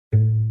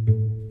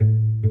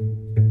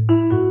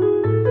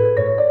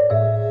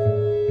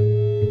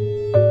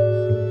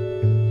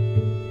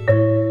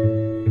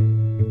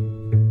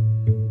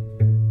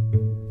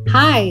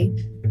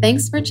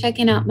Thanks for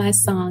checking out my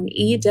song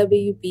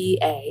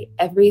EWBA,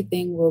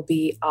 Everything Will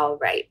Be All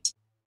Right.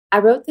 I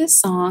wrote this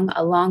song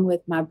along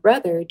with my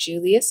brother,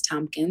 Julius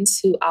Tompkins,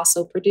 who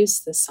also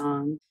produced the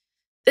song.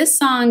 This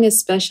song is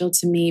special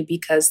to me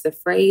because the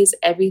phrase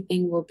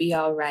everything will be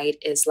all right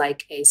is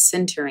like a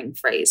centering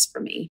phrase for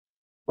me.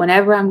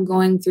 Whenever I'm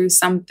going through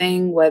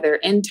something, whether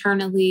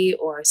internally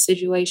or a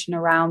situation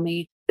around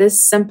me,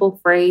 this simple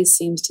phrase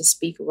seems to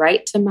speak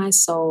right to my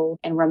soul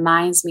and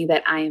reminds me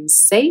that I am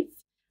safe,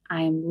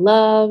 I am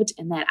loved,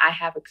 and that I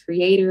have a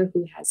creator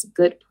who has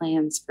good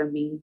plans for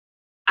me.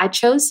 I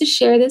chose to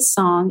share this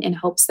song in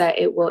hopes that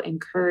it will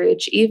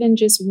encourage even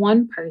just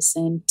one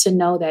person to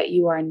know that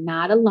you are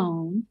not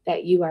alone,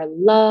 that you are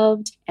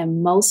loved,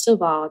 and most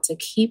of all, to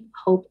keep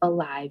hope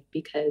alive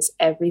because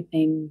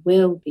everything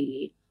will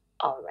be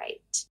all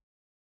right.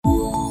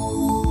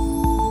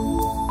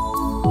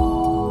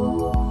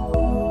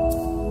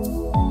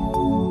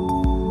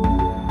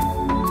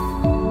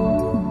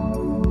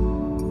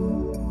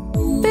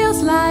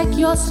 Feels like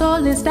your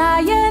soul is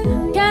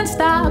dying, can't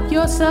stop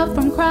yourself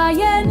from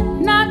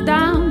crying, knocked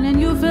down and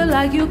you feel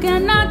like you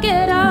cannot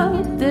get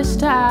up this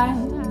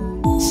time.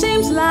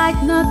 Seems like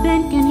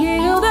nothing can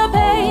heal the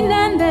pain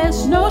and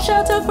there's no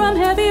shelter from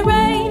heavy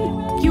rain.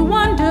 You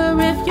wonder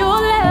if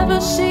you'll ever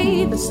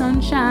see the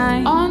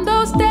sunshine. On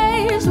those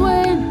days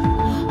when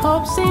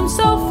hope seems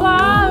so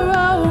far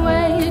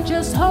away,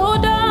 just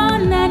hold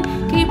on and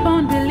keep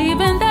on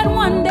believing that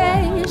one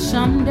day,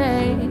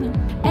 someday,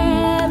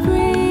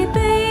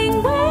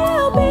 everything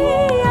will be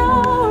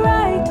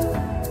alright.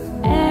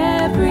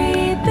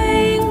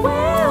 Everything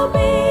will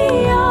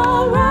be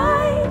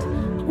alright.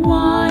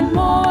 One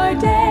more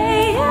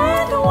day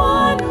and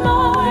one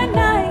more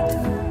night.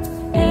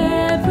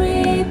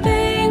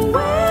 Everything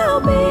will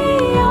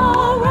be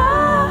alright.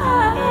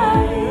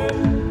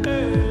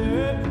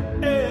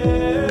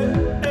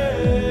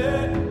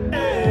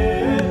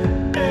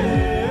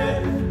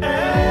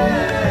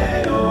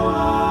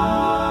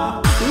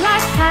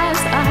 Life has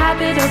a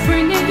habit of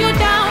bringing you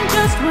down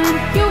just when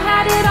you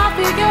had it all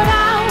figured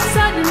out.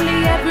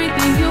 Suddenly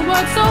everything you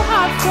worked so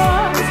hard for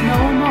is no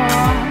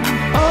more.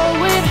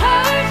 Oh, it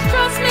hurts,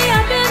 trust me,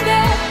 I've been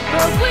there,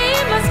 but we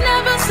must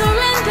never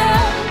surrender.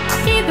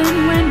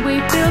 Even when we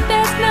feel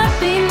there's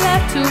nothing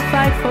left to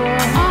fight for.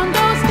 On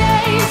those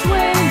days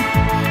when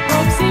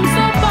hope seems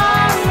so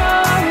far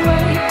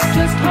away,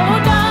 just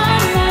hold on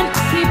and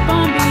keep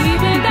on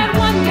believing that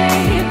one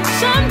day,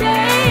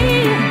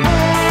 someday,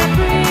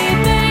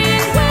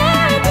 everything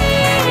will be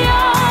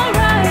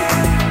alright.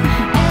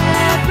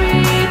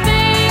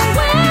 Everything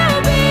will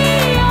be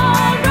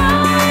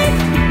alright.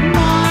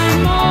 One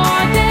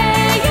more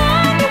day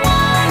and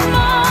one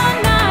more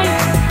night.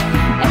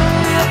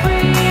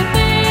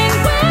 Everything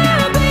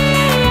will be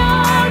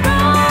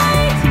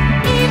alright.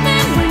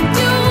 Even when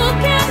you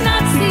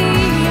cannot see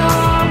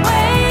your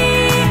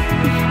way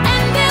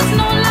and there's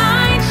no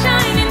light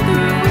shining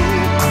through.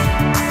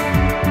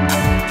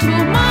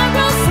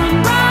 Tomorrow's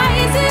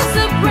sunrise is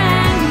a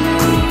brand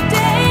new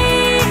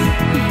day.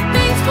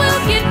 Things will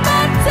get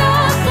better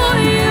for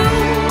you.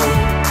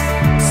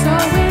 So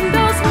in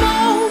those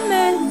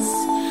moments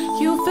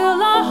you feel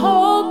all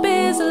hope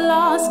is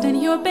lost and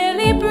you're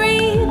barely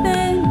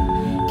breathing,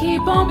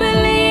 keep on believing.